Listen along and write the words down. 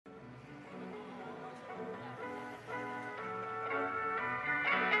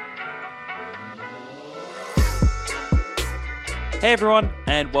Hey everyone,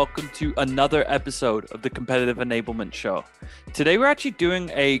 and welcome to another episode of the Competitive Enablement Show. Today we're actually doing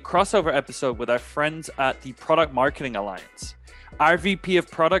a crossover episode with our friends at the Product Marketing Alliance. Our VP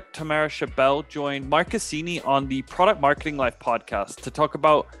of Product, Tamara Chabelle, joined Mark Cassini on the Product Marketing Life podcast to talk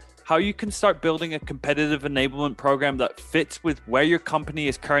about how you can start building a competitive enablement program that fits with where your company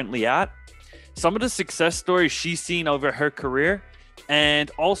is currently at, some of the success stories she's seen over her career,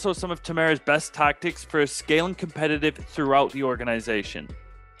 and also some of Tamara's best tactics for scaling competitive throughout the organization.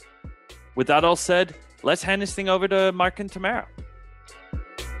 With that all said, let's hand this thing over to Mark and Tamara.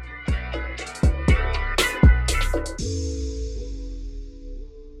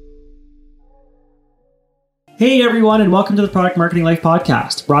 Hey everyone, and welcome to the Product Marketing Life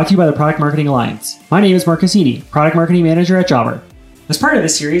podcast, brought to you by the Product Marketing Alliance. My name is Mark Cassini, Product Marketing Manager at Jobber. As part of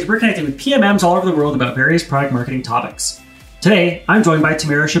this series, we're connecting with PMMs all over the world about various product marketing topics. Today, I'm joined by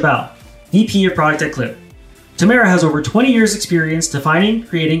Tamara Chabelle, VP of Product at Clue. Tamara has over 20 years experience defining,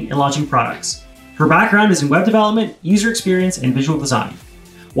 creating, and launching products. Her background is in web development, user experience, and visual design.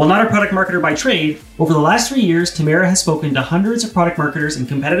 While not a product marketer by trade, over the last 3 years, Tamara has spoken to hundreds of product marketers and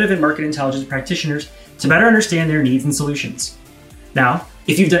competitive and market intelligence practitioners to better understand their needs and solutions. Now,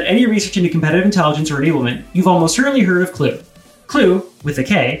 if you've done any research into competitive intelligence or enablement, you've almost certainly heard of Clue. Clue, with a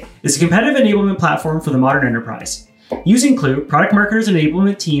K, is a competitive enablement platform for the modern enterprise. Using Clue, product marketers and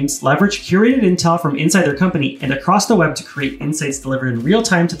enablement teams leverage curated intel from inside their company and across the web to create insights delivered in real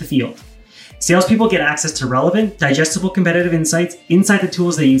time to the field. Salespeople get access to relevant, digestible competitive insights inside the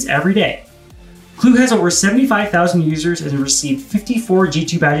tools they use every day. Clue has over 75,000 users and received 54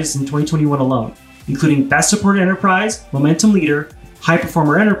 G2 badges in 2021 alone, including Best Supported Enterprise, Momentum Leader, High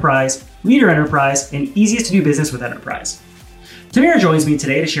Performer Enterprise, Leader Enterprise, and Easiest to Do Business with Enterprise. Tamara joins me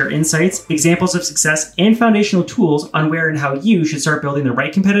today to share insights, examples of success, and foundational tools on where and how you should start building the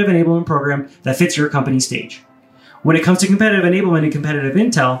right competitive enablement program that fits your company stage. When it comes to competitive enablement and competitive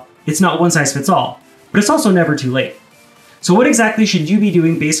intel, it's not one size fits all, but it's also never too late. So what exactly should you be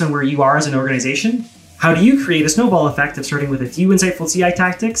doing based on where you are as an organization? How do you create a snowball effect of starting with a few insightful CI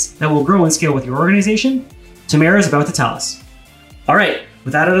tactics that will grow and scale with your organization? Tamara is about to tell us. All right,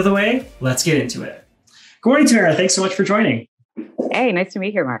 with that out of the way, let's get into it. Good morning, Tamara. Thanks so much for joining. Hey, nice to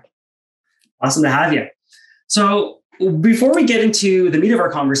meet you, Mark. Awesome to have you. So before we get into the meat of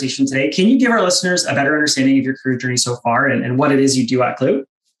our conversation today, can you give our listeners a better understanding of your career journey so far and what it is you do at Clue?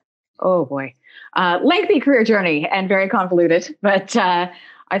 Oh boy. Lengthy career journey and very convoluted, but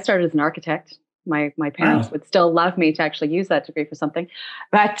I started as an architect. My parents would still love me to actually use that degree for something,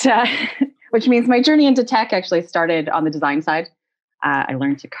 but which means my journey into tech actually started on the design side. I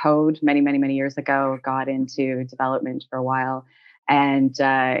learned to code many years ago, got into development for a while, and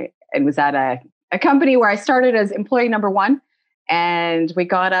was at a company where I started as employee number one, and we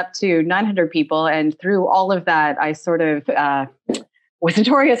got up to 900 people. And through all of that, I sort of was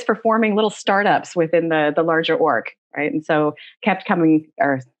notorious for forming little startups within the larger org, right? And so kept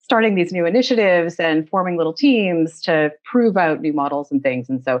starting these new initiatives and forming little teams to prove out new models and things.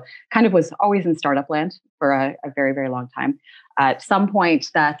 And so kind of was always in startup land for a very long time. At some point,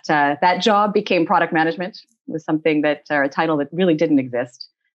 that job became product management. It was something or a title that really didn't exist,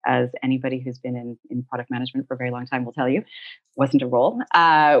 as anybody who's been in product management for a very long time will tell you. Wasn't a role,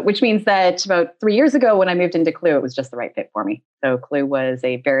 which means that about 3 years ago when I moved into Clue, it was just the right fit for me. So Clue was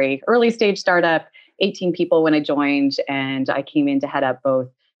a very early stage startup, 18 people when I joined, and I came in to head up both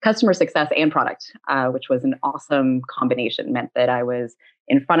customer success and product, which was an awesome combination. It meant that I was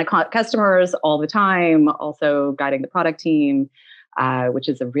in front of customers all the time, also guiding the product team, which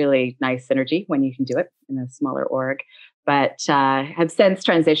is a really nice synergy when you can do it in a smaller org. But have since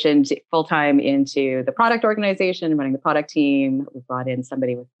transitioned full-time into the product organization, running the product team. We brought in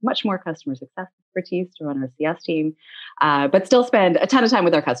somebody with much more customer success expertise to run our CS team, but still spend a ton of time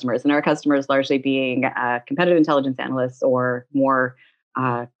with our customers, and our customers largely being competitive intelligence analysts or more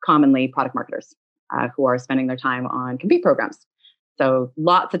commonly product marketers who are spending their time on compete programs. So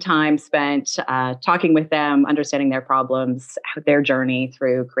lots of time spent talking with them, understanding their problems, their journey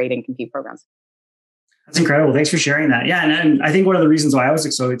through creating compete programs. That's incredible. Thanks for sharing that. Yeah. And I think one of the reasons why I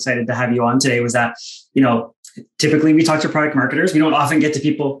was so excited to have you on today was that, typically we talk to product marketers. We don't often get to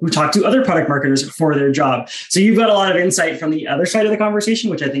people who talk to other product marketers for their job. So you've got a lot of insight from the other side of the conversation,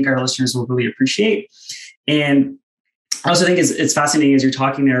 which I think our listeners will really appreciate. And I also think it's fascinating as you're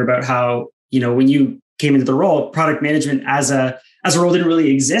talking there about how, when you came into the role, product management as a role didn't really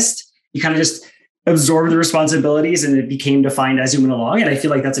exist. You kind of just absorbed the responsibilities and it became defined as you went along. And I feel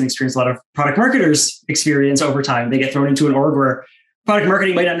like that's an experience a lot of product marketers experience over time. They get thrown into an org where product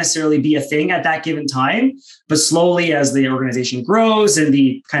marketing might not necessarily be a thing at that given time, but slowly as the organization grows and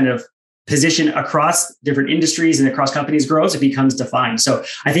the kind of position across different industries and across companies grows, it becomes defined. So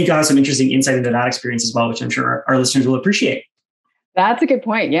I think you'll have some interesting insight into that experience as well, which I'm sure our listeners will appreciate. That's a good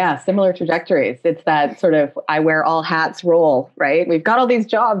point. Yeah, similar trajectories. It's that sort of I wear all hats role, right? We've got all these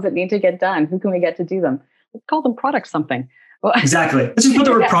jobs that need to get done. Who can we get to do them? Let's call them product something. Well, exactly. Let's just put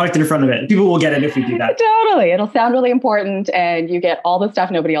the word product in front of it. People will get it if we do that. Totally. It'll sound really important and you get all the stuff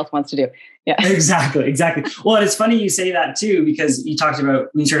nobody else wants to do. Yeah. Exactly. Well, and it's funny you say that too, because you talked about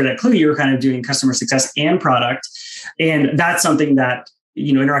when you started at Clue, you were kind of doing customer success and product. And that's something that,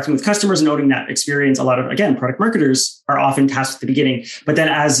 interacting with customers and owning that experience, a lot of, again, product marketers are often tasked at the beginning. But then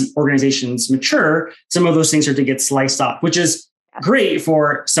as organizations mature, some of those things start to get sliced off, which is great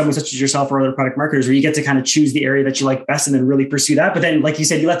for someone such as yourself or other product marketers, where you get to kind of choose the area that you like best and then really pursue that. But then, like you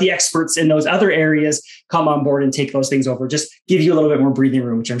said, you let the experts in those other areas come on board and take those things over, just give you a little bit more breathing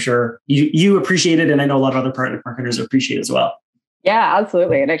room, which I'm sure you appreciated. And I know a lot of other product marketers appreciate as well. Yeah,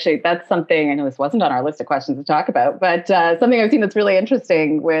 absolutely. And actually, that's something, I know this wasn't on our list of questions to talk about, but something I've seen that's really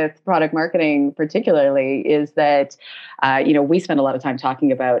interesting with product marketing particularly is that, we spend a lot of time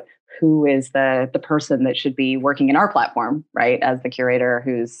talking about who is the person that should be working in our platform, right? As the curator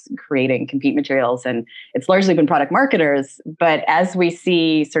who's creating compete materials. And it's largely been product marketers. But as we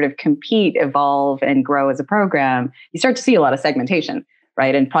see sort of compete evolve and grow as a program, you start to see a lot of segmentation,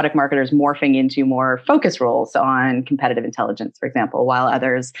 right? And product marketers morphing into more focus roles on competitive intelligence, for example, while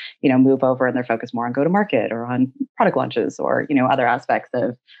others, move over and they're focused more on go-to-market or on product launches or, other aspects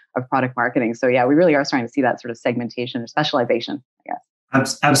of product marketing. So yeah, we really are starting to see that sort of segmentation or specialization, I guess.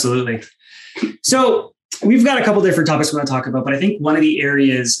 Absolutely. So we've got a couple different topics we want to talk about, but I think one of the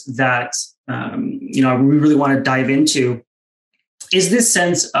areas that, we really want to dive into is this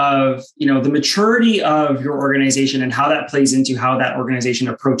sense of, the maturity of your organization and how that plays into how that organization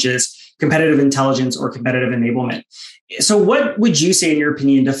approaches competitive intelligence or competitive enablement. So what would you say, in your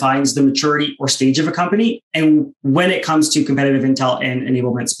opinion, defines the maturity or stage of a company, and when it comes to competitive intel and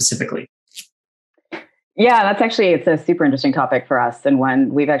enablement specifically? Yeah, it's a super interesting topic for us and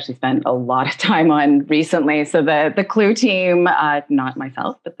one we've actually spent a lot of time on recently. So the Clue team, not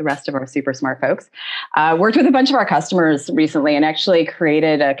myself, but the rest of our super smart folks, worked with a bunch of our customers recently and actually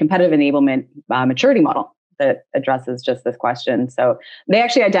created a competitive enablement maturity model that addresses just this question. So they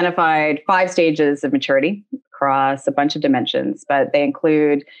actually identified 5 stages of maturity across a bunch of dimensions, but they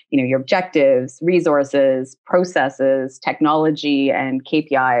include, your objectives, resources, processes, technology, and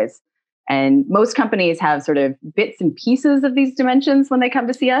KPIs. And most companies have sort of bits and pieces of these dimensions when they come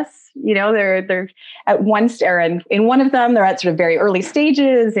to see us. They're at in one of them, they're at sort of very early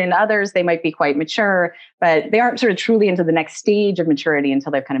stages. In others, they might be quite mature, but they aren't sort of truly into the next stage of maturity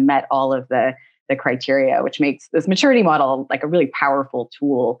until they've kind of met all of the criteria, which makes this maturity model like a really powerful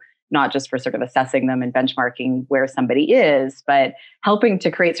tool, not just for sort of assessing them and benchmarking where somebody is, but helping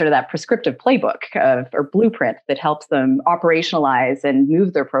to create sort of that prescriptive playbook or blueprint that helps them operationalize and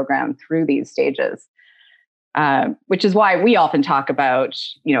move their program through these stages. Which is why we often talk about,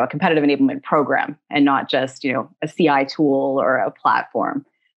 a competitive enablement program and not just, a CI tool or a platform,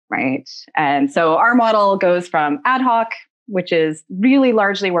 right? And so our model goes from ad hoc, which is really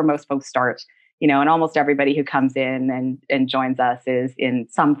largely where most folks start. And almost everybody who comes in and joins us is in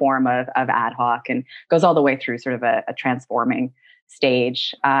some form of ad hoc and goes all the way through sort of a transforming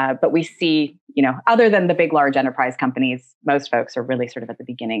stage. But we see, other than the big, large enterprise companies, most folks are really sort of at the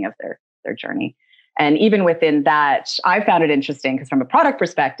beginning of their journey. And even within that, I found it interesting because from a product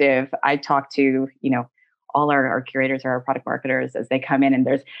perspective, I talk to, all our curators or our product marketers as they come in, and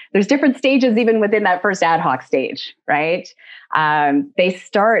there's different stages even within that first ad hoc stage, right? They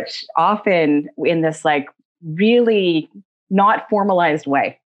start often in this like really not formalized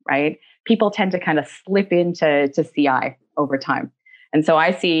way, right? People tend to kind of slip into CI over time. And so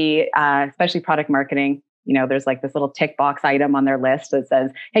I see, especially product marketing, there's like this little tick box item on their list that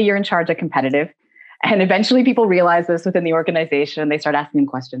says, hey, you're in charge of competitive. And eventually people realize this within the organization. They start asking them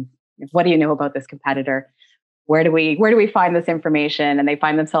questions. What do you know about this competitor? Where do we find this information? And they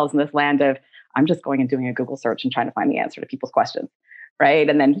find themselves in this land of, I'm just going and doing a Google search and trying to find the answer to people's questions, right?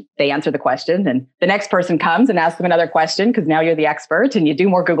 And then they answer the question and the next person comes and asks them another question because now you're the expert and you do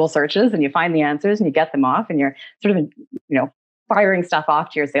more Google searches and you find the answers and you get them off and you're sort of, firing stuff off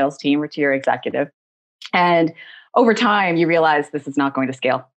to your sales team or to your executive. And over time, you realize this is not going to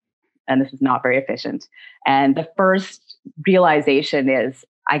scale and this is not very efficient. And the first realization is,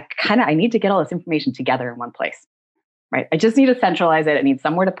 I need to get all this information together in one place, right? I just need to centralize it. I need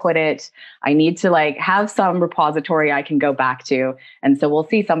somewhere to put it. I need to have some repository I can go back to. And so we'll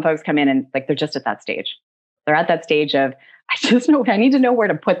see some folks come in and they're just at that stage. They're at that stage of, I need to know where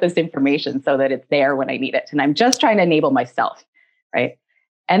to put this information so that it's there when I need it. And I'm just trying to enable myself, right?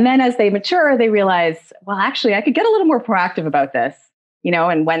 And then as they mature, they realize, well, actually, I could get a little more proactive about this,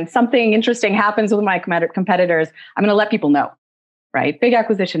 and when something interesting happens with my competitors, I'm going to let people know, right? Big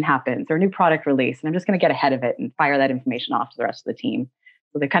acquisition happens or new product release, and I'm just going to get ahead of it and fire that information off to the rest of the team.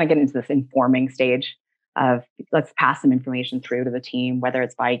 So they kind of get into this informing stage of let's pass some information through to the team, whether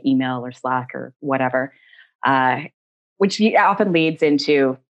it's by email or Slack or whatever, which often leads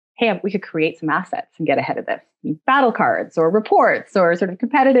into, hey, we could create some assets and get ahead of this. Battle cards or reports or sort of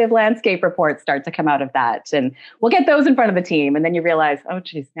competitive landscape reports start to come out of that. And we'll get those in front of the team. And then you realize, oh,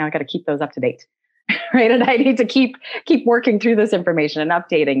 geez, now I got to keep those up to date. Right. And I need to keep working through this information and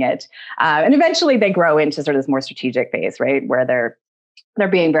updating it. And eventually they grow into sort of this more strategic phase, right? Where they're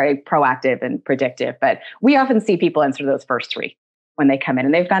being very proactive and predictive. But we often see people in sort of those first three when they come in,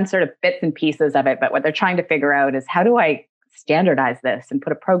 and they've done sort of bits and pieces of it. But what they're trying to figure out is, how do I standardize this and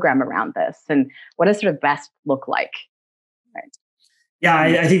put a program around this? And what does sort of best look like? Right. Yeah,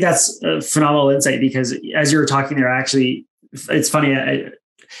 I think that's a phenomenal insight, because as you were talking there, actually, it's funny.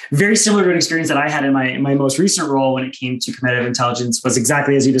 Very similar to an experience that I had in my most recent role when it came to competitive intelligence was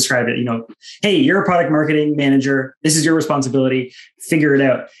exactly as you described it. Hey, you're a product marketing manager. This is your responsibility. Figure it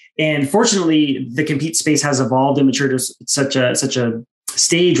out. And fortunately, the compete space has evolved and matured to such a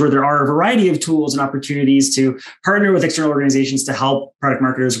stage where there are a variety of tools and opportunities to partner with external organizations to help product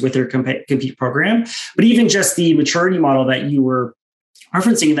marketers with their compete program. But even just the maturity model that you were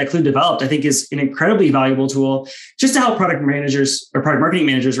referencing and that Clue developed, I think is an incredibly valuable tool just to help product marketing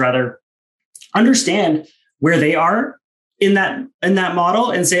managers rather understand where they are in that model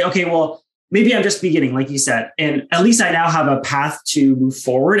and say, okay, well, maybe I'm just beginning, like you said, and at least I now have a path to move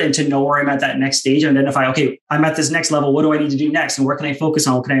forward and to know where I'm at that next stage and identify, okay, I'm at this next level. What do I need to do next? And where can I focus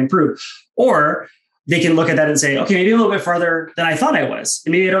on? What can I improve? Or they can look at that and say, okay, maybe a little bit farther than I thought I was.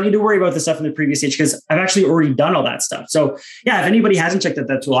 And maybe I don't need to worry about the stuff in the previous stage because I've actually already done all that stuff. So yeah, if anybody hasn't checked out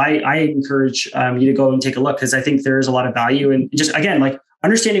that tool, I encourage you to go and take a look, because I think there is a lot of value in just, again, like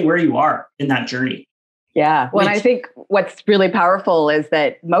understanding where you are in that journey. Yeah. Well, I think what's really powerful is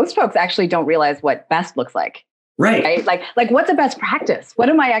that most folks actually don't realize what best looks like. Right. Like what's a best practice? What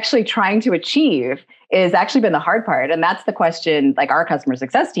am I actually trying to achieve is actually been the hard part. And that's the question like our customer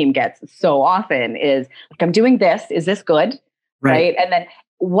success team gets so often is like, I'm doing this. Is this good? Right. And then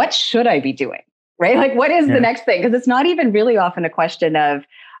what should I be doing? Right. Like what is the next thing? Because it's not even really often a question of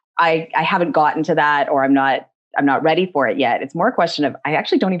I haven't gotten to that, or I'm not ready for it yet. It's more a question of I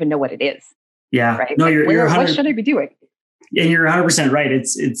actually don't even know what it is. Yeah. Right. No, you're what should I be doing? And you're 100% right.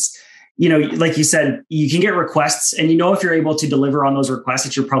 It's, like you said, you can get requests, and if you're able to deliver on those requests,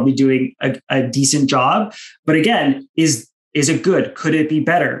 that you're probably doing a decent job. But again, is it good? Could it be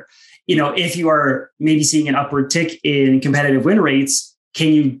better? If you are maybe seeing an upward tick in competitive win rates,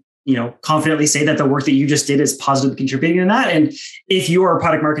 can you confidently say that the work that you just did is positively contributing to that? And if you are a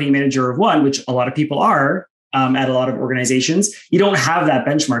product marketing manager of one, which a lot of people are, at a lot of organizations, you don't have that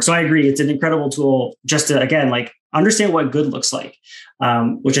benchmark. So I agree. It's an incredible tool just to, again, like understand what good looks like,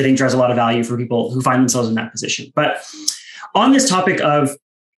 which I think drives a lot of value for people who find themselves in that position. But on this topic of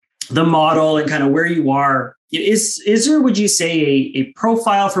the model and kind of where you are, is there, would you say, a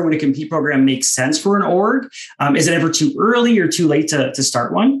profile for when a compete program makes sense for an org? Is it ever too early or too late to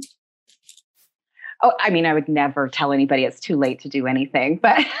start one? Oh, I mean, I would never tell anybody it's too late to do anything,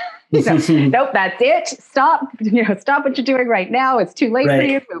 but nope, that's it. Stop, stop what you're doing right now. It's too late for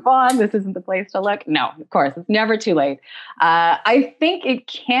you. Move on. This isn't the place to look. No, of course, it's never too late. I think it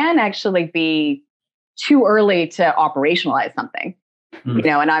can actually be too early to operationalize something,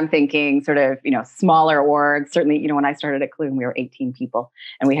 and I'm thinking sort of, smaller orgs. Certainly, when I started at Clue, we were 18 people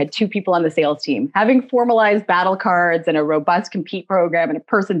and we had 2 people on the sales team. Having formalized battle cards and a robust compete program and a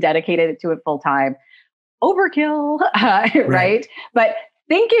person dedicated to it full time. Overkill, right? But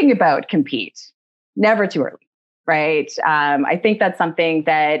thinking about compete, never too early, right? I think that's something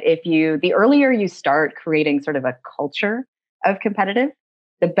that the earlier you start creating sort of a culture of competitive,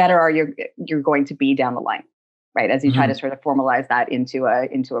 the better you're going to be down the line, right? As you try to sort of formalize that into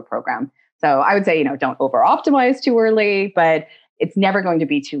a program. So I would say, don't over optimize too early, but it's never going to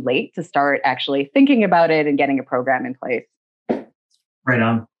be too late to start actually thinking about it and getting a program in place. Right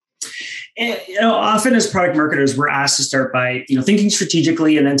on. And, often as product marketers, we're asked to start by, thinking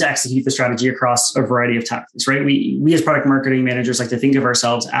strategically and then to execute the strategy across a variety of tactics, right? We as product marketing managers like to think of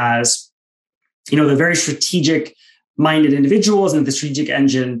ourselves as, the very strategic minded individuals and the strategic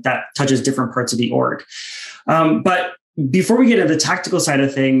engine that touches different parts of the org. But before we get into the tactical side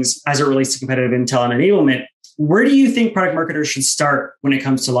of things, as it relates to competitive intel and enablement, where do you think product marketers should start when it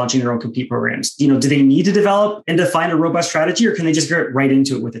comes to launching their own compete programs? Do they need to develop and define a robust strategy, or can they just get right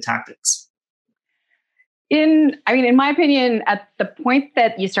into it with the tactics? In my opinion, at the point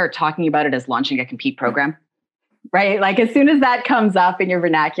that you start talking about it as launching a compete program, right? Like as soon as that comes up in your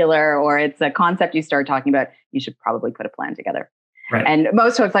vernacular or it's a concept you start talking about, you should probably put a plan together. Right. And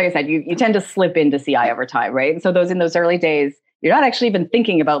most folks, like I said, you tend to slip into CI over time, right? And so in those early days, you're not actually even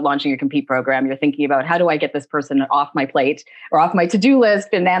thinking about launching a compete program. You're thinking about how do I get this person off my plate or off my to-do list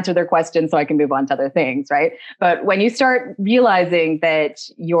and answer their questions so I can move on to other things, right? But when you start realizing that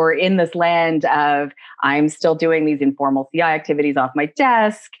you're in this land of, I'm still doing these informal CI activities off my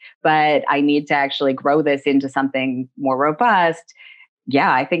desk, but I need to actually grow this into something more robust.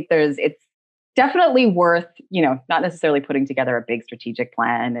 Yeah, I think it's definitely worth, not necessarily putting together a big strategic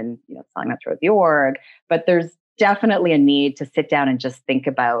plan and, selling that throughout the org, but there's definitely a need to sit down and just think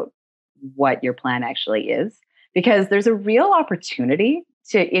about what your plan actually is, because there's a real opportunity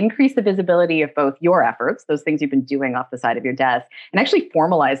to increase the visibility of both your efforts, those things you've been doing off the side of your desk, and actually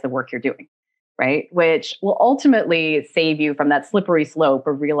formalize the work you're doing, right? Which will ultimately save you from that slippery slope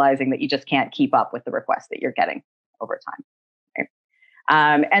of realizing that you just can't keep up with the requests that you're getting over time.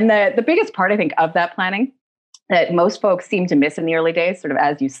 Right? And the biggest part, I think, of that planning that most folks seem to miss in the early days, sort of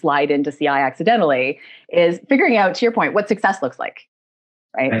as you slide into CI accidentally, is figuring out, to your point, what success looks like,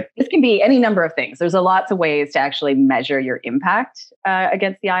 right? This can be any number of things. There's lots of ways to actually measure your impact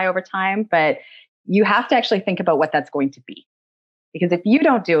against CI over time, but you have to actually think about what that's going to be. Because if you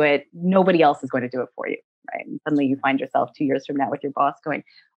don't do it, nobody else is going to do it for you, right? And suddenly you find yourself 2 years from now with your boss going,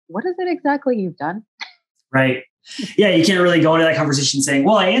 what is it exactly you've done? Right. Yeah, you can't really go into that conversation saying,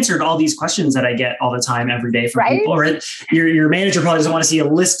 well, I answered all these questions that I get all the time every day from people. Right? Your manager probably doesn't want to see a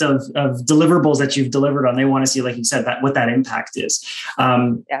list of deliverables that you've delivered on. They want to see, like you said, that what that impact is.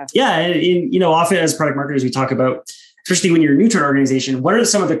 And, often as product marketers, we talk about, especially when you're new to an organization, what are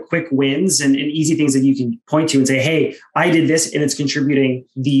some of the quick wins and easy things that you can point to and say, hey, I did this and it's contributing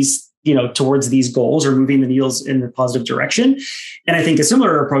these, towards these goals or moving the needles in the positive direction. And I think a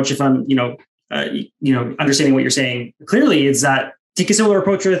similar approach, if I'm, understanding what you're saying clearly, is that take a similar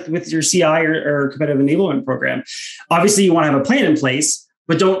approach with your CI or competitive enablement program. Obviously, you want to have a plan in place,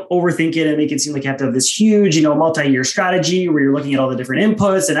 but don't overthink it and make it seem like you have to have this huge, multi-year strategy where you're looking at all the different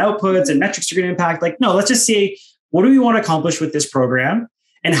inputs and outputs and metrics you're going to impact. Like, no, let's just say, what do we want to accomplish with this program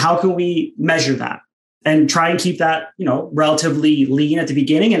and how can we measure that? And try and keep that, relatively lean at the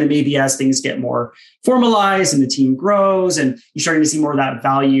beginning. And then maybe as things get more formalized and the team grows and you're starting to see more of that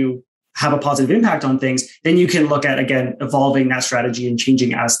value have a positive impact on things, then you can look at, again, evolving that strategy and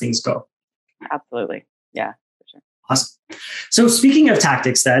changing as things go. Absolutely. Yeah, for sure. Awesome. So speaking of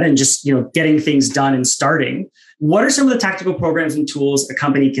tactics then, and just, getting things done and starting, what are some of the tactical programs and tools a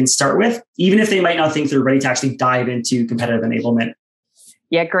company can start with, even if they might not think they're ready to actually dive into competitive enablement?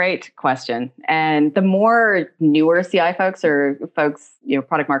 Yeah, great question. And the more newer CI folks or folks,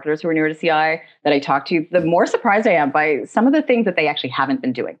 product marketers who are newer to CI that I talk to, the more surprised I am by some of the things that they actually haven't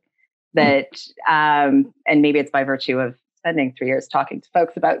been doing. And maybe it's by virtue of spending 3 years talking to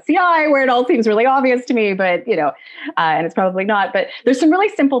folks about CI where it all seems really obvious to me, but, and it's probably not. But there's some really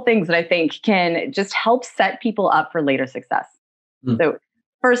simple things that I think can just help set people up for later success. So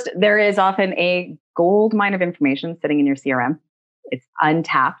first, there is often a gold mine of information sitting in your CRM. It's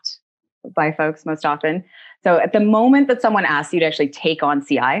untapped by folks most often. So at the moment that someone asks you to actually take on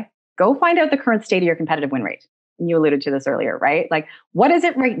CI, go find out the current state of your competitive win rate. And you alluded to this earlier, right? Like, what is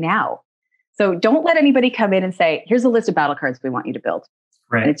it right now? So don't let anybody come in and say, here's a list of battle cards we want you to build.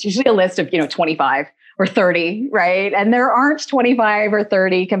 Right. And it's usually a list of, 25 or 30, right? And there aren't 25 or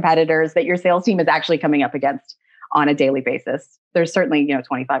 30 competitors that your sales team is actually coming up against on a daily basis. There's certainly,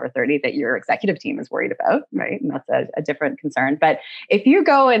 25 or 30 that your executive team is worried about, right? And that's a different concern. But if you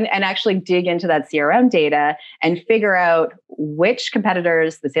go and actually dig into that CRM data and figure out which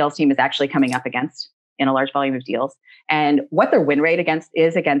competitors the sales team is actually coming up against in a large volume of deals and what their win rate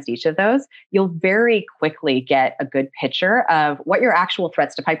is against each of those, you'll very quickly get a good picture of what your actual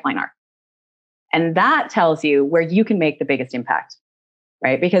threats to pipeline are. And that tells you where you can make the biggest impact.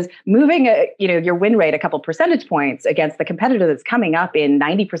 Right? Because moving your win rate a couple percentage points against the competitor that's coming up in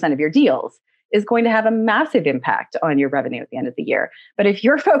 90% of your deals is going to have a massive impact on your revenue at the end of the year. But if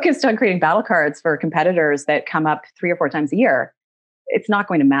you're focused on creating battle cards for competitors that come up 3 or 4 times a year, it's not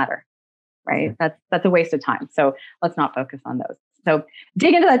going to matter. Right? That's a waste of time. So let's not focus on those. So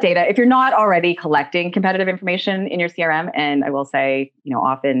dig into that data. If you're not already collecting competitive information in your CRM, and I will say,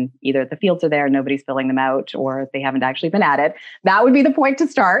 often either the fields are there, nobody's filling them out, or they haven't actually been added, that would be the point to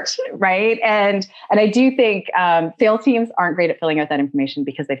start, right? And I do think sales teams aren't great at filling out that information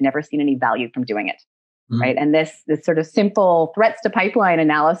because they've never seen any value from doing it, right? And this sort of simple threats to pipeline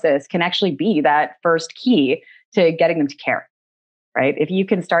analysis can actually be that first key to getting them to care. right? If you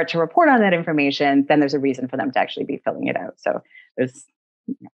can start to report on that information, then there's a reason for them to actually be filling it out. So there's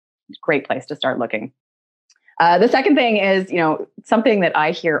a great place to start looking. The second thing is, something that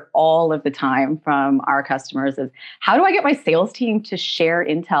I hear all of the time from our customers is, how do I get my sales team to share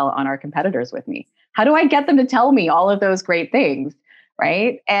intel on our competitors with me? How do I get them to tell me all of those great things,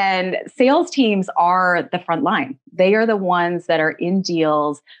 right? And sales teams are the front line. They are the ones that are in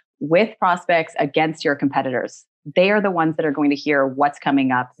deals with prospects against your competitors. They are the ones that are going to hear what's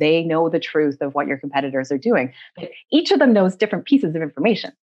coming up. They know the truth of what your competitors are doing. But each of them knows different pieces of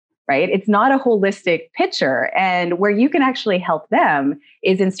information. Right? It's not a holistic picture. And where you can actually help them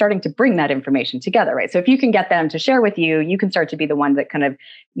is in starting to bring that information together, right? So if you can get them to share with you, you can start to be the one that kind of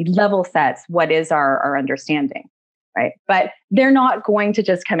level sets what is our understanding, right? But they're not going to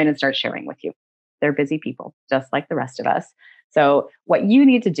just come in and start sharing with you. They're busy people, just like the rest of us. So what you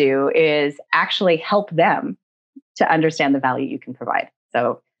need to do is actually help them to understand the value you can provide.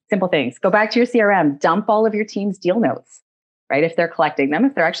 So simple things. Go back to your CRM, dump all of your team's deal notes. Right? If they're collecting them,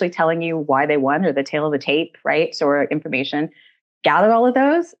 if they're actually telling you why they won or the tail of the tape, right? Or information, gather all of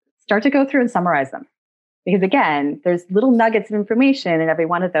those, start to go through and summarize them. Because again, there's little nuggets of information in every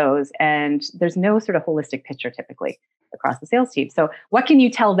one of those, and there's no sort of holistic picture typically across the sales team. So what can you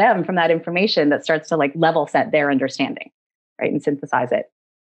tell them from that information that starts to like level set their understanding, right? And synthesize it.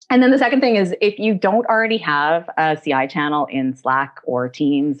 And then the second thing is, if you don't already have a CI channel in Slack or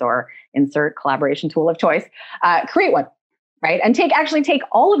Teams or insert collaboration tool of choice, create one. Right. And take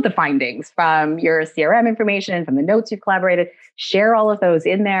all of the findings from your CRM information, from the notes you've collaborated, share all of those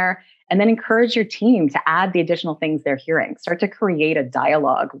in there, and then encourage your team to add the additional things they're hearing. Start to create a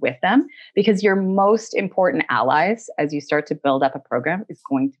dialogue with them, because your most important allies as you start to build up a program is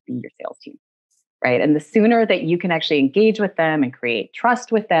going to be your sales team. Right. And the sooner that you can actually engage with them and create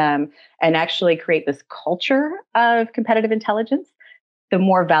trust with them and actually create this culture of competitive intelligence, the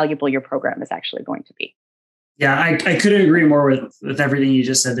more valuable your program is actually going to be. Yeah, I couldn't agree more with everything you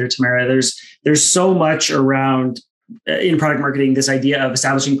just said there, Tamara. There's so much around in product marketing, this idea of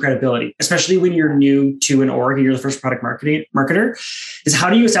establishing credibility, especially when you're new to an org and you're the first product marketer, is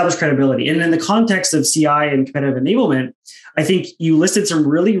how do you establish credibility? And in the context of CI and competitive enablement, I think you listed some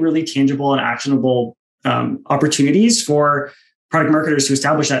really, really tangible and actionable opportunities for product marketers to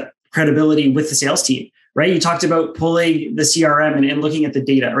establish that credibility with the sales team, right? You talked about pulling the CRM and looking at the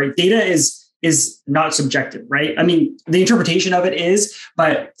data, right? Data is not subjective, right? I mean, the interpretation of it is,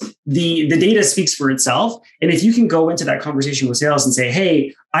 but the data speaks for itself. And if you can go into that conversation with sales and say,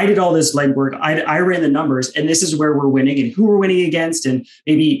 hey, I did all this legwork, I ran the numbers, and this is where we're winning and who we're winning against. And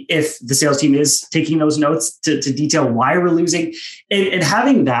maybe if the sales team is taking those notes to detail why we're losing, and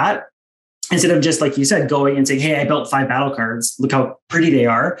having that, instead of just, like you said, going and saying, hey, I built 5 battle cards, look how pretty they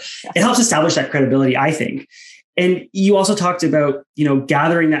are. It helps establish that credibility, I think. And you also talked about,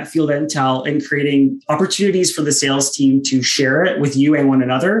 gathering that field intel and creating opportunities for the sales team to share it with you and one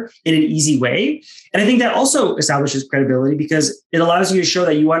another in an easy way. And I think that also establishes credibility, because it allows you to show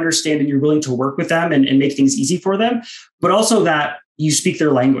that you understand and you're willing to work with them and make things easy for them, but also that you speak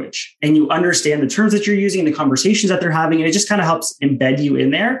their language and you understand the terms that you're using, the conversations that they're having, and it just kind of helps embed you in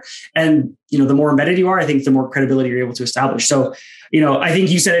there. And, the more embedded you are, I think the more credibility you're able to establish. So, I think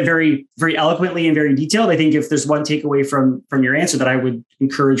you said it very, very eloquently and very detailed. I think if there's one takeaway from your answer that I would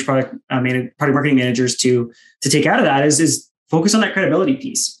encourage product marketing managers to take out of that is focus on that credibility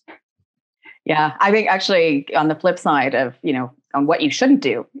piece. Yeah, I think actually on the flip side of, on what you shouldn't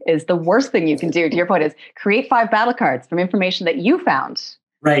do, is the worst thing you can do, to your point, is create 5 battle cards from information that you found,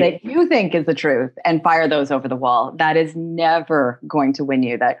 right, that you think is the truth, and fire those over the wall. That is never going to win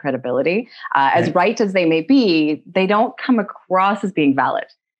you that credibility. As right as they may be, they don't come across as being valid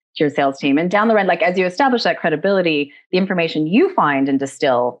to your sales team. And down the road, like as you establish that credibility, the information you find and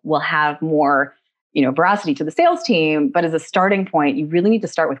distill will have more, veracity to the sales team. But as a starting point, you really need to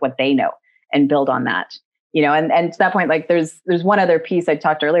start with what they know and build on that. And to that point, like there's one other piece I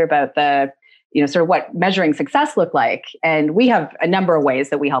talked earlier about the, sort of what measuring success look like. And we have a number of ways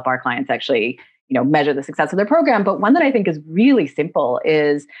that we help our clients actually, measure the success of their program. But one that I think is really simple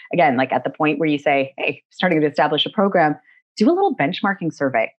is, again, like at the point where you say, hey, starting to establish a program, do a little benchmarking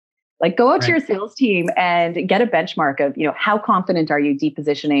survey. Like go out to your sales team and get a benchmark of, how confident are you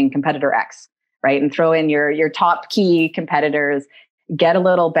depositioning competitor X, right? And throw in your top key competitors, get a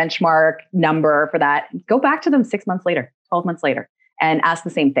little benchmark number for that. Go back to them 6 months later, 12 months later, and ask the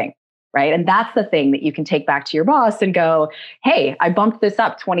same thing, right? And that's the thing that you can take back to your boss and go, hey, I bumped this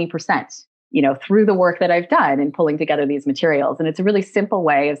up 20%, through the work that I've done in pulling together these materials. And it's a really simple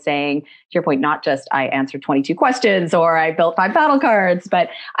way of saying, to your point, not just I answered 22 questions or I built 5 battle cards, but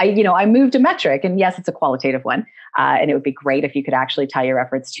I moved a metric. And yes, it's a qualitative one, And it would be great if you could actually tie your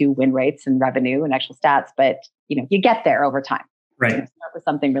efforts to win rates and revenue and actual stats. But, you get there over time. Right. Start with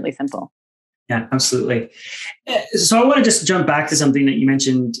something really simple. Yeah, absolutely. So I want to just jump back to something that you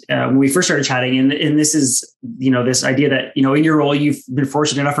mentioned when we first started chatting. And this is, this idea that, in your role, you've been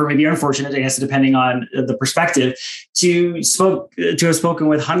fortunate enough or maybe unfortunate, I guess, depending on the perspective, to have spoken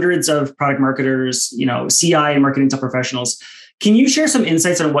with hundreds of product marketers, CI and marketing top professionals. Can you share some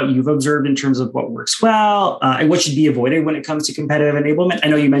insights on what you've observed in terms of what works well and what should be avoided when it comes to competitive enablement? I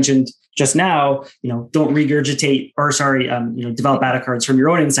know you mentioned just now, don't regurgitate develop beta cards from your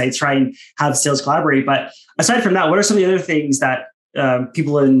own insights, try and have sales collaborate. But aside from that, what are some of the other things that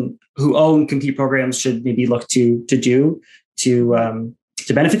people who own compete programs should maybe look to do to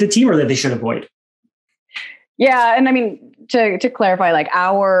benefit the team, or that they should avoid? Yeah. And I mean, to clarify,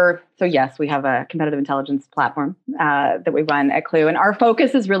 so yes, we have a competitive intelligence platform that we run at Clue, and our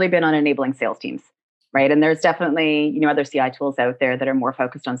focus has really been on enabling sales teams, right? And there's definitely, other CI tools out there that are more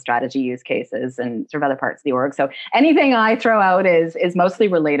focused on strategy use cases and sort of other parts of the org. So anything I throw out is mostly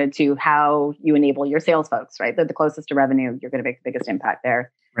related to how you enable your sales folks, right? They're the closest to revenue. You're going to make the biggest impact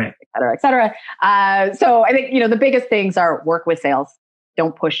there, right? Et cetera, et cetera. So I think, the biggest things are work with sales.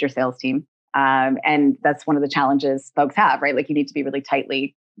 Don't push your sales team. And that's one of the challenges folks have, right? You need to be really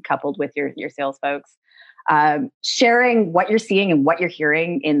tightly coupled with your sales folks. Sharing what you're seeing and what you're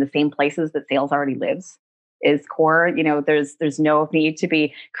hearing in the same places that sales already lives is core. There's no need to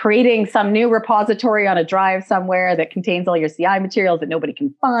be creating some new repository on a drive somewhere that contains all your CI materials that nobody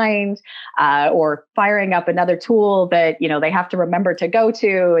can find, or firing up another tool that, they have to remember to go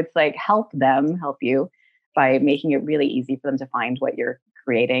to. It's help you by making it really easy for them to find what you're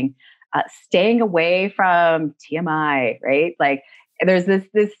creating. Staying away from TMI, right? There's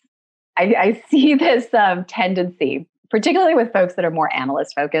this I see this tendency, particularly with folks that are more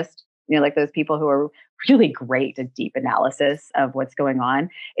analyst focused, those people who are really great at deep analysis of what's going on.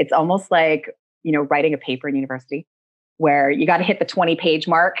 It's almost like, writing a paper in university where you got to hit the 20-page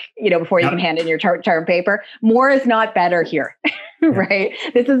mark, before you can hand in your term paper. More is not better here, right?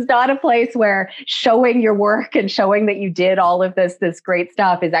 This is not a place where showing your work and showing that you did all of this great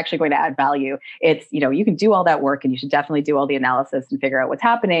stuff is actually going to add value. It's, you can do all that work and you should definitely do all the analysis and figure out what's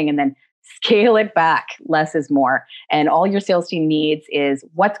happening and then scale it back. Less is more. And all your sales team needs is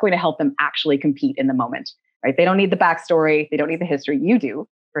what's going to help them actually compete in the moment, right? They don't need the backstory. They don't need the history. You do,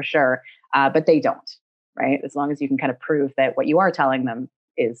 for sure, but they don't. Right? As long as you can kind of prove that what you are telling them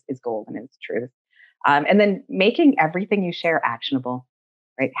is gold and is truth. And then making everything you share actionable,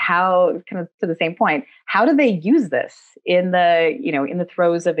 right? How, kind of to the same point, how do they use this in the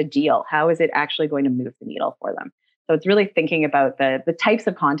throes of a deal? How is it actually going to move the needle for them? So it's really thinking about the types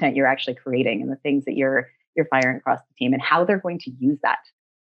of content you're actually creating and the things that you're firing across the team and how they're going to use that,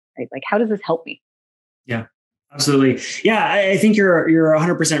 right? How does this help me? Yeah, absolutely. Yeah, I think you're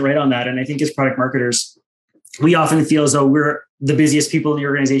 100% right on that. And I think as product marketers, we often feel as though we're the busiest people in the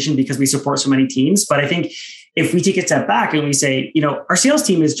organization because we support so many teams. But I think if we take a step back and we say, our sales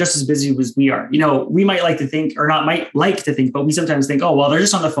team is just as busy as we are, we might like to think, or not might like to think, but we sometimes think, oh, well, they're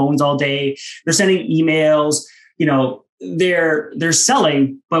just on the phones all day. They're sending emails, they're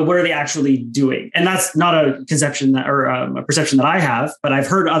selling, but what are they actually doing? And that's not a conception a perception that I have, but I've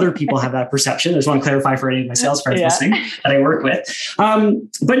heard other people have that perception. I just want to clarify for any of my sales friends listening that I work with.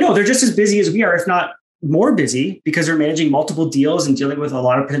 But no, they're just as busy as we are, if not more busy, because they're managing multiple deals and dealing with a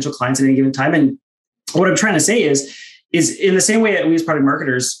lot of potential clients at any given time. And what I'm trying to say is in the same way that we as product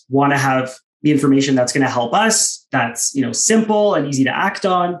marketers want to have the information that's going to help us, that's simple and easy to act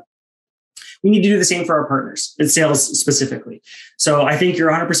on, we need to do the same for our partners in sales specifically. So I think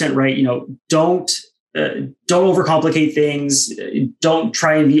you're 100% right. Don't overcomplicate things. Don't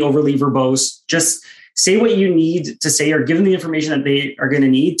try and be overly verbose. Just say what you need to say, or give them the information that they are going to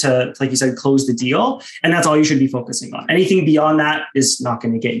need to, like you said, close the deal. And that's all you should be focusing on. Anything beyond that is not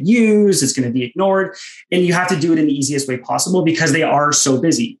going to get used. It's going to be ignored. And you have to do it in the easiest way possible because they are so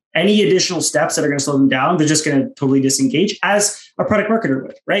busy. Any additional steps that are going to slow them down, they're just going to totally disengage, as a product marketer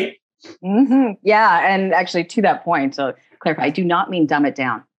would, right? Mm-hmm. Yeah. And actually, to that point, so clarify, I do not mean dumb it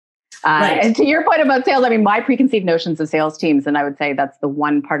down. Right. And to your point about sales, I mean, my preconceived notions of sales teams, and I would say that's the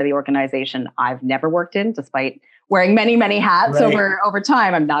one part of the organization I've never worked in, despite wearing many, many hats over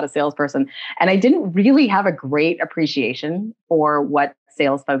time. I'm not a salesperson. And I didn't really have a great appreciation for what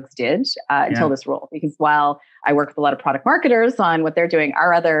sales folks did until this role. Because while I work with a lot of product marketers on what they're doing,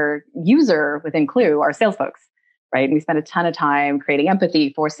 our other user within Clue are sales folks. Right. And we spend a ton of time creating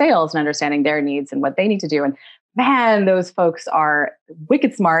empathy for sales and understanding their needs and what they need to do. And man, those folks are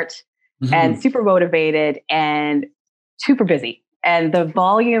wicked smart and super motivated and super busy. And the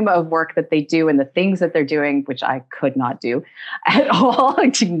volume of work that they do and the things that they're doing, which I could not do at all, I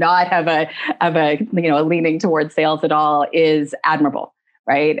do not have a leaning towards sales at all, is admirable.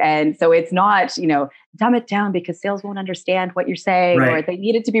 Right. And so it's not, dumb it down because sales won't understand what you're saying, right, or they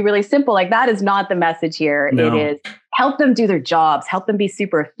need it to be really simple. Like, that is not the message here. No. It is help them do their jobs, help them be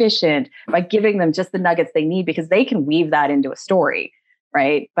super efficient by giving them just the nuggets they need, because they can weave that into a story.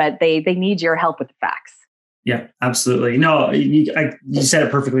 Right. But they need your help with the facts. Yeah, absolutely. No, you said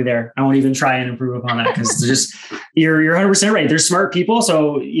it perfectly there. I won't even try and improve upon that, because you're 100% right. They're smart people.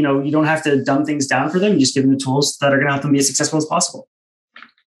 So, you don't have to dumb things down for them. You just give them the tools that are going to help them be as successful as possible.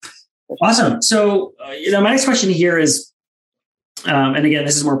 Awesome. So, my next question here is, and again,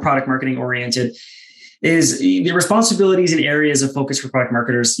 this is more product marketing oriented, is the responsibilities and areas of focus for product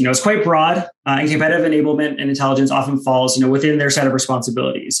marketers. It's quite broad, and competitive enablement and intelligence often falls, within their set of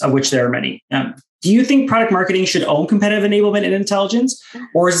responsibilities, of which there are many. Do you think product marketing should own competitive enablement and intelligence,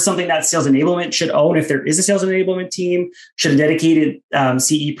 or is it something that sales enablement should own? If there is a sales enablement team, should a dedicated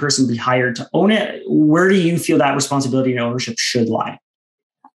CE person be hired to own it? Where do you feel that responsibility and ownership should lie?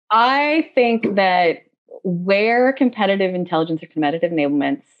 I think that where competitive intelligence or competitive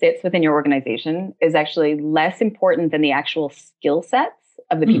enablement sits within your organization is actually less important than the actual skill sets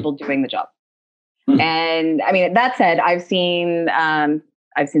of the people doing the job. And I mean, that said, I've seen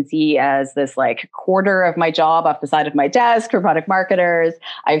CE as this like quarter of my job off the side of my desk for product marketers.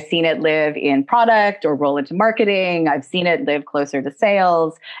 I've seen it live in product or roll into marketing. I've seen it live closer to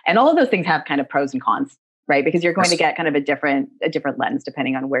sales, and all of those things have kind of pros and cons. Right? Because you're going to get kind of a different lens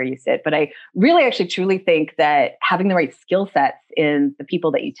depending on where you sit. But I really actually truly think that having the right skill sets in the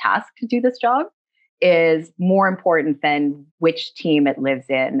people that you task to do this job is more important than which team it lives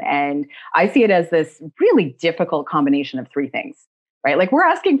in. And I see it as this really difficult combination of three things, right? Like, we're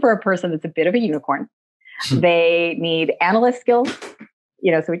asking for a person that's a bit of a unicorn. They need analyst skills.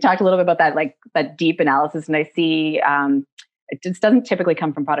 So we talked a little bit about that, like that deep analysis. And I see, it just doesn't typically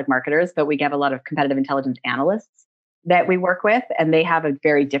come from product marketers, but we have a lot of competitive intelligence analysts that we work with, and they have a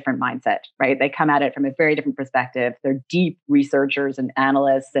very different mindset, right? They come at it from a very different perspective. They're deep researchers and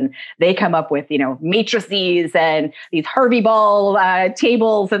analysts, and they come up with, matrices and these Harvey ball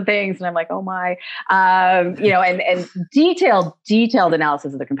tables and things. And I'm like, oh my, and detailed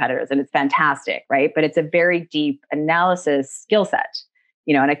analysis of the competitors. And it's fantastic, right? But it's a very deep analysis skill set.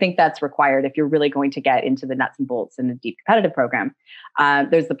 And I think that's required if you're really going to get into the nuts and bolts in a deep competitive program.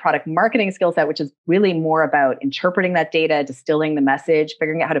 There's the product marketing skill set, which is really more about interpreting that data, distilling the message,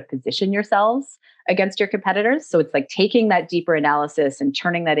 figuring out how to position yourselves against your competitors. So it's like taking that deeper analysis and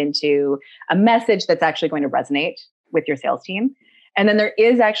turning that into a message that's actually going to resonate with your sales team. And then there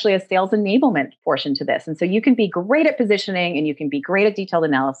is actually a sales enablement portion to this. And so you can be great at positioning and you can be great at detailed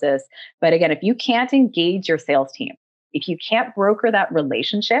analysis. But again, if you can't engage your sales team, if you can't broker that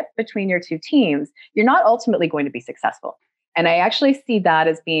relationship between your two teams, you're not ultimately going to be successful. And I actually see that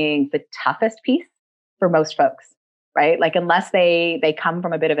as being the toughest piece for most folks, right? Like, unless they come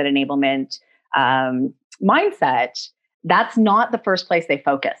from a bit of an enablement mindset, that's not the first place they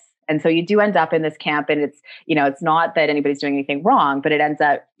focus. And so you do end up in this camp, and it's not that anybody's doing anything wrong, but it ends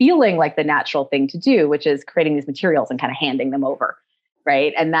up feeling like the natural thing to do, which is creating these materials and kind of handing them over.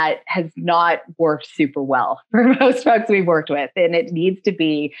 Right. And that has not worked super well for most folks we've worked with. And it needs to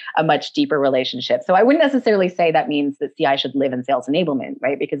be a much deeper relationship. So I wouldn't necessarily say that means that CI should live in sales enablement,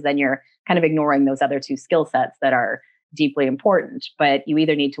 right? Because then you're kind of ignoring those other two skill sets that are deeply important. But you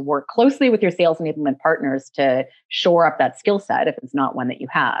either need to work closely with your sales enablement partners to shore up that skill set if it's not one that you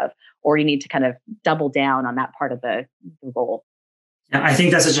have, or you need to kind of double down on that part of the role. I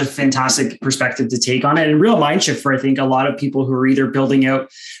think that's such a fantastic perspective to take on it, and real mind shift for, I think, a lot of people who are either building out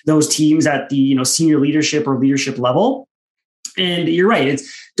those teams at the senior leadership or leadership level. And you're right.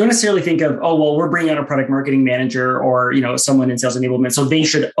 Don't necessarily think of, oh, well, we're bringing out a product marketing manager or someone in sales enablement, so they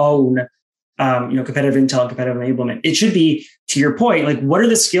should own competitive intel and competitive enablement. It should be, to your point, like, what are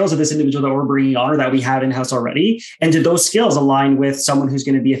the skills of this individual that we're bringing on or that we have in-house already? And do those skills align with someone who's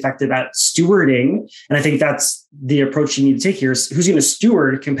going to be effective at stewarding? And I think that's the approach you need to take here, is who's going to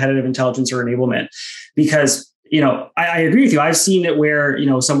steward competitive intelligence or enablement? Because, I agree with you. I've seen it where,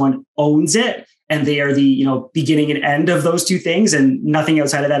 someone owns it and they are the, beginning and end of those two things, and nothing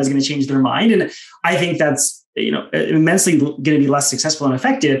outside of that is going to change their mind. And I think that's, immensely going to be less successful and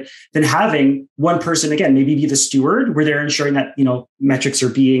effective than having one person, again, maybe be the steward, where they're ensuring that, metrics are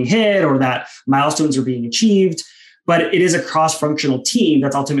being hit or that milestones are being achieved. but it is a cross-functional team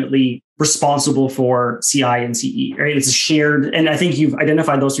that's ultimately responsible for CI and CE, right? It's a shared, and I think you've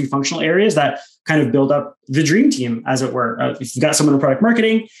identified those three functional areas that kind of build up the dream team, as it were. If you've got someone in product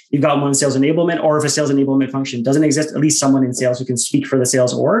marketing, you've got one in sales enablement, or if a sales enablement function doesn't exist, at least someone in sales who can speak for the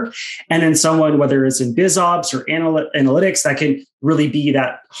sales org, and then someone, whether it's in biz ops or analytics, that can really be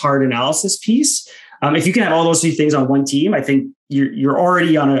that hard analysis piece. If you can have all those three things on one team, I think you're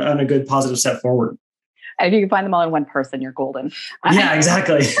already on a good positive step forward. And if you can find them all in one person, you're golden. Yeah,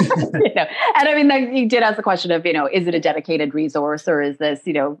 exactly. And I mean, you did ask the question of, is it a dedicated resource or is this,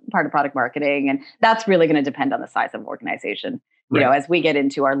 part of product marketing? And that's really going to depend on the size of organization. Right. As we get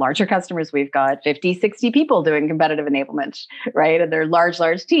into our larger customers, we've got 50, 60 people doing competitive enablement, right? And they're large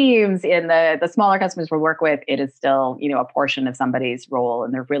teams. In the smaller customers we work with, it is still, a portion of somebody's role.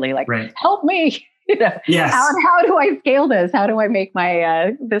 And they're really like, help me. Yes. How do I scale this? How do I make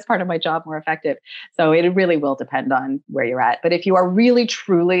my this part of my job more effective? So it really will depend on where you're at. But if you are really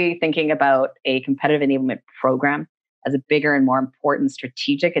truly thinking about a competitive enablement program as a bigger and more important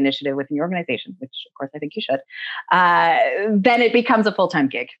strategic initiative within your organization, which of course I think you should, then it becomes a full-time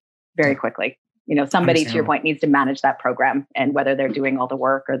gig very quickly. Somebody, to your point, needs to manage that program, and whether they're doing all the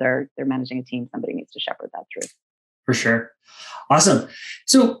work or they're managing a team, somebody needs to shepherd that through. For sure. Awesome.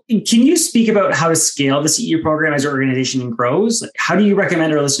 So can you speak about how to scale the CE program as your organization grows? How do you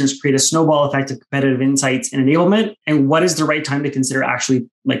recommend our listeners create a snowball effect of competitive insights and enablement? And what is the right time to consider actually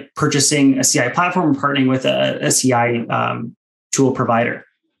purchasing a CI platform or partnering with a CI tool provider?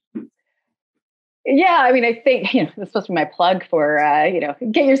 Yeah, I mean, I think, this supposed to be my plug for,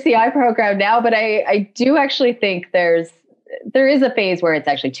 get your CI program now, but I do actually think there is a phase where it's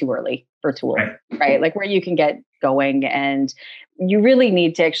actually too early for tools, right? Like where you can get going, and you really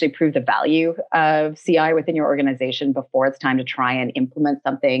need to actually prove the value of CI within your organization before it's time to try and implement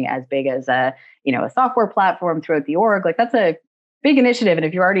something as big as a software platform throughout the org. Like that's a big initiative. And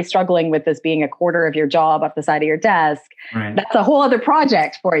if you're already struggling with this being a quarter of your job off the side of your desk, that's a whole other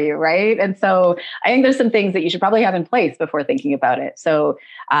project for you, right? And so I think there's some things that you should probably have in place before thinking about it. So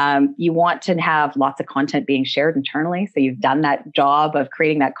you want to have lots of content being shared internally. So you've done that job of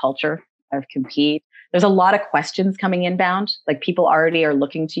creating that culture of compete. There's a lot of questions coming inbound. Like people already are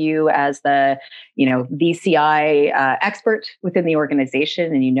looking to you as the CI expert within the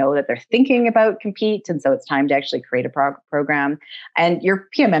organization, and that they're thinking about compete. And so it's time to actually create a program. And your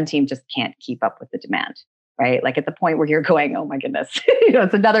PMM team just can't keep up with the demand, right? Like at the point where you're going, oh my goodness,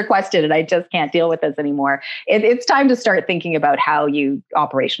 it's another question and I just can't deal with this anymore. It's time to start thinking about how you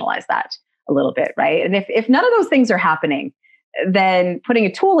operationalize that a little bit, right? And if none of those things are happening, then putting a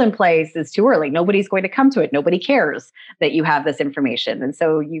tool in place is too early. Nobody's going to come to it. Nobody cares that you have this information. And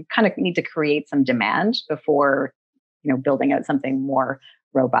so you kind of need to create some demand before, building out something more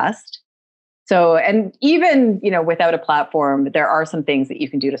robust. So, and even, without a platform, there are some things that you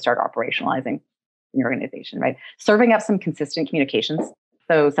can do to start operationalizing in your organization, right? Serving up some consistent communications.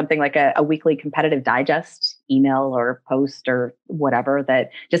 So something like a weekly competitive digest email or post or whatever that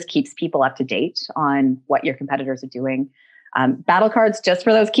just keeps people up to date on what your competitors are doing. Battle cards just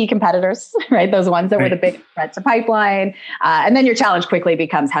for those key competitors, right? Those ones that were the big threat to pipeline. And then your challenge quickly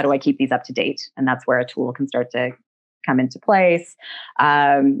becomes, how do I keep these up to date? And that's where a tool can start to come into place.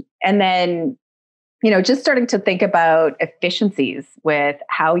 And then, just starting to think about efficiencies with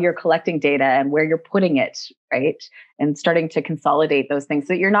how you're collecting data and where you're putting it, right? And starting to consolidate those things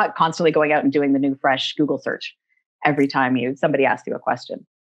so you're not constantly going out and doing the new fresh Google search every time somebody asks you a question.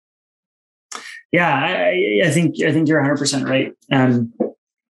 Yeah, I think you're 100% right.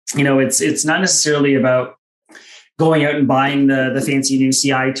 It's not necessarily about going out and buying the fancy new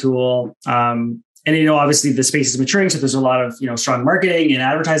CI tool. And obviously the space is maturing, so there's a lot of strong marketing and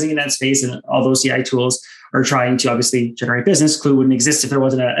advertising in that space, and all those CI tools are trying to obviously generate business. Clue wouldn't exist if there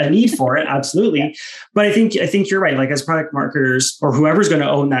wasn't a need for it, absolutely. But I think you're right. Like as product marketers or whoever's going to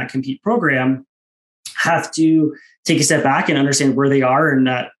own that compete program, have to take a step back and understand where they are in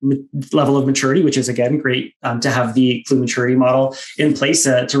that level of maturity, which is, again, great to have the Clue maturity model in place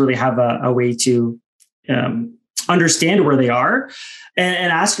to really have a way to understand where they are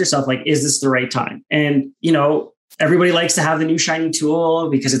and ask yourself, like, is this the right time? And, everybody likes to have the new shiny tool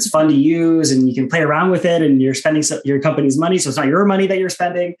because it's fun to use and you can play around with it and you're spending your company's money. So it's not your money that you're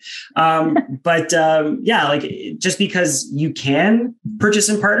spending. Just because you can purchase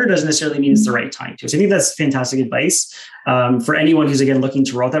and partner doesn't necessarily mean it's the right time to. So I think that's fantastic advice for anyone who's, again, looking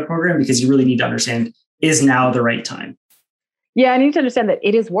to roll out that program, because you really need to understand, is now the right time? Yeah, I need to understand that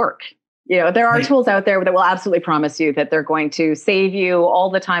it is work. There are tools out there that will absolutely promise you that they're going to save you all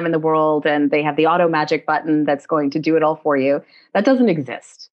the time in the world, and they have the auto magic button that's going to do it all for you. That doesn't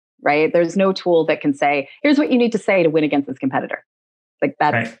exist, right? There's no tool that can say, here's what you need to say to win against this competitor. Like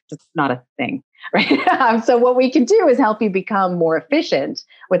that's just not a thing, right? So what we can do is help you become more efficient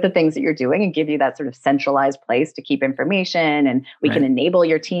with the things that you're doing and give you that sort of centralized place to keep information. And we can enable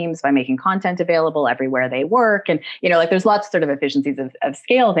your teams by making content available everywhere they work. And, like there's lots of sort of efficiencies of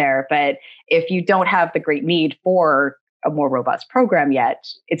scale there. But if you don't have the great need for a more robust program yet,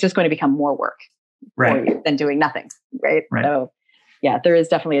 it's just going to become more work for you than doing nothing, right? So yeah, there is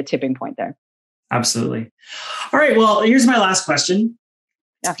definitely a tipping point there. Absolutely. All right. Well, here's my last question.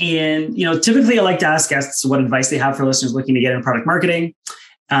 Yeah. And, typically I like to ask guests what advice they have for listeners looking to get into product marketing.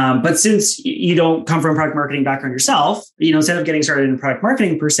 But since you don't come from a product marketing background yourself, instead of getting started in product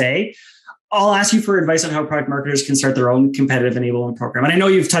marketing per se, I'll ask you for advice on how product marketers can start their own competitive enablement program. And I know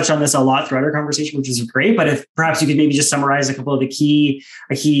you've touched on this a lot throughout our conversation, which is great. But if perhaps you could maybe just summarize a couple of the key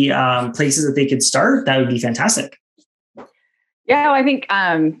places that they could start, that would be fantastic. Yeah, I think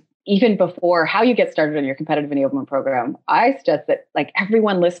even before how you get started on your competitive enablement program, I suggest that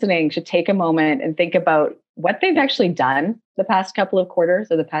everyone listening should take a moment and think about what they've actually done the past couple of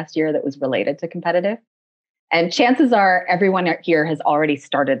quarters or the past year that was related to competitive. And chances are everyone here has already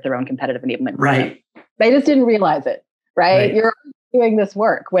started their own competitive enablement program. Right. They just didn't realize it, right? You're doing this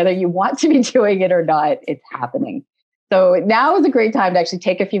work, whether you want to be doing it or not, it's happening. So now is a great time to actually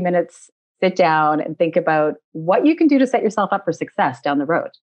take a few minutes, sit down and think about what you can do to set yourself up for success down the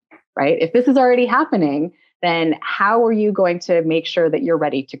road. Right? If this is already happening, then how are you going to make sure that you're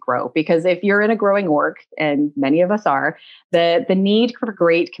ready to grow? Because if you're in a growing org, and many of us are, the need for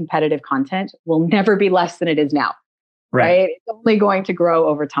great competitive content will never be less than it is now. Right? It's only going to grow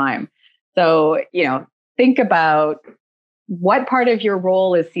over time. So, think about what part of your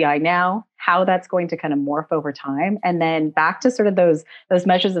role is CI now, how that's going to kind of morph over time. And then back to sort of those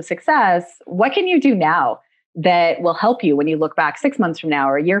measures of success, what can you do now that will help you when you look back 6 months from now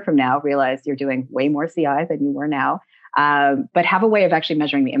or a year from now, realize you're doing way more CI than you were now, but have a way of actually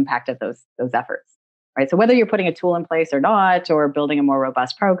measuring the impact of those efforts, right? So whether you're putting a tool in place or not, or building a more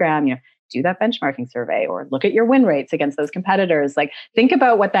robust program, do that benchmarking survey or look at your win rates against those competitors. Think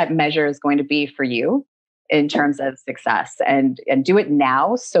about what that measure is going to be for you in terms of success and do it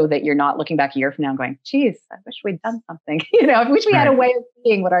now so that you're not looking back a year from now and going, geez, I wish we'd done something. I wish we had a way of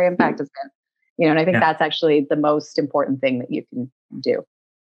seeing what our impact has been. And I think that's actually the most important thing that you can do.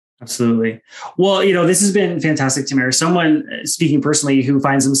 Absolutely. Well, this has been fantastic, Tamara. Someone speaking personally who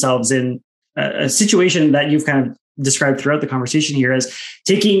finds themselves in a situation that you've kind of described throughout the conversation here as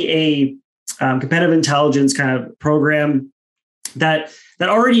taking a competitive intelligence kind of program that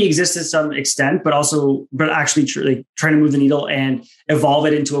already exists to some extent, but actually trying to move the needle and evolve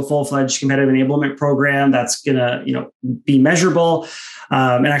it into a full-fledged competitive enablement program that's going to, be measurable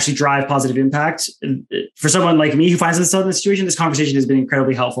and actually drive positive impact. For someone like me who finds themselves in this situation, this conversation has been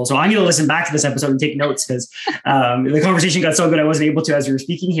incredibly helpful. So I'm going to listen back to this episode and take notes because the conversation got so good I wasn't able to as we were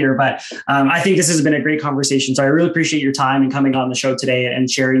speaking here. But I think this has been a great conversation. So I really appreciate your time and coming on the show today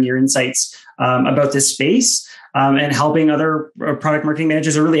and sharing your insights about this space. And helping other product marketing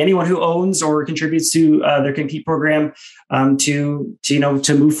managers or really anyone who owns or contributes to their Compete program to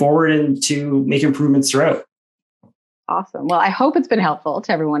move forward and to make improvements throughout. Awesome. Well, I hope it's been helpful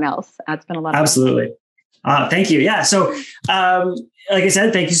to everyone else. It's been a lot of Absolutely. Thank you. Yeah. So like I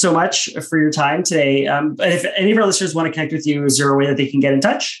said, thank you so much for your time today. But if any of our listeners want to connect with you, is there a way that they can get in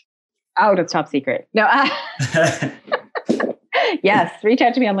touch? Oh, it's top secret. No. Yes. Reach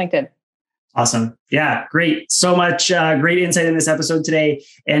out to me on LinkedIn. Awesome. Yeah, great. So much great insight in this episode today.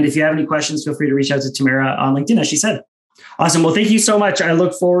 And if you have any questions, feel free to reach out to Tamara on LinkedIn, as she said. Awesome. Well, thank you so much. I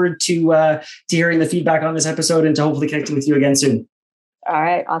look forward to hearing the feedback on this episode and to hopefully connecting with you again soon. All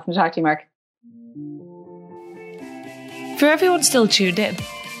right. Awesome to talk to you, Mark. For everyone still tuned in,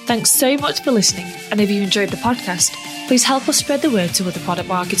 thanks so much for listening. And if you enjoyed the podcast, please help us spread the word to other product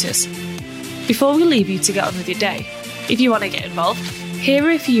marketers. Before we leave you to get on with your day, if you want to get involved, here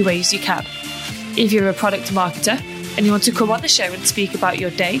are a few ways you can. If you're a product marketer and you want to come on the show and speak about your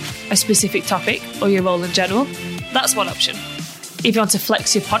day, a specific topic, or your role in general, that's one option. If you want to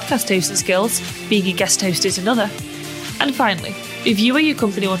flex your podcast hosting skills, being a guest host is another. And finally, if you or your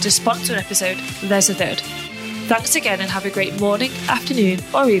company want to sponsor an episode, there's a third. Thanks again and have a great morning, afternoon,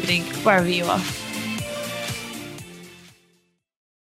 or evening, wherever you are.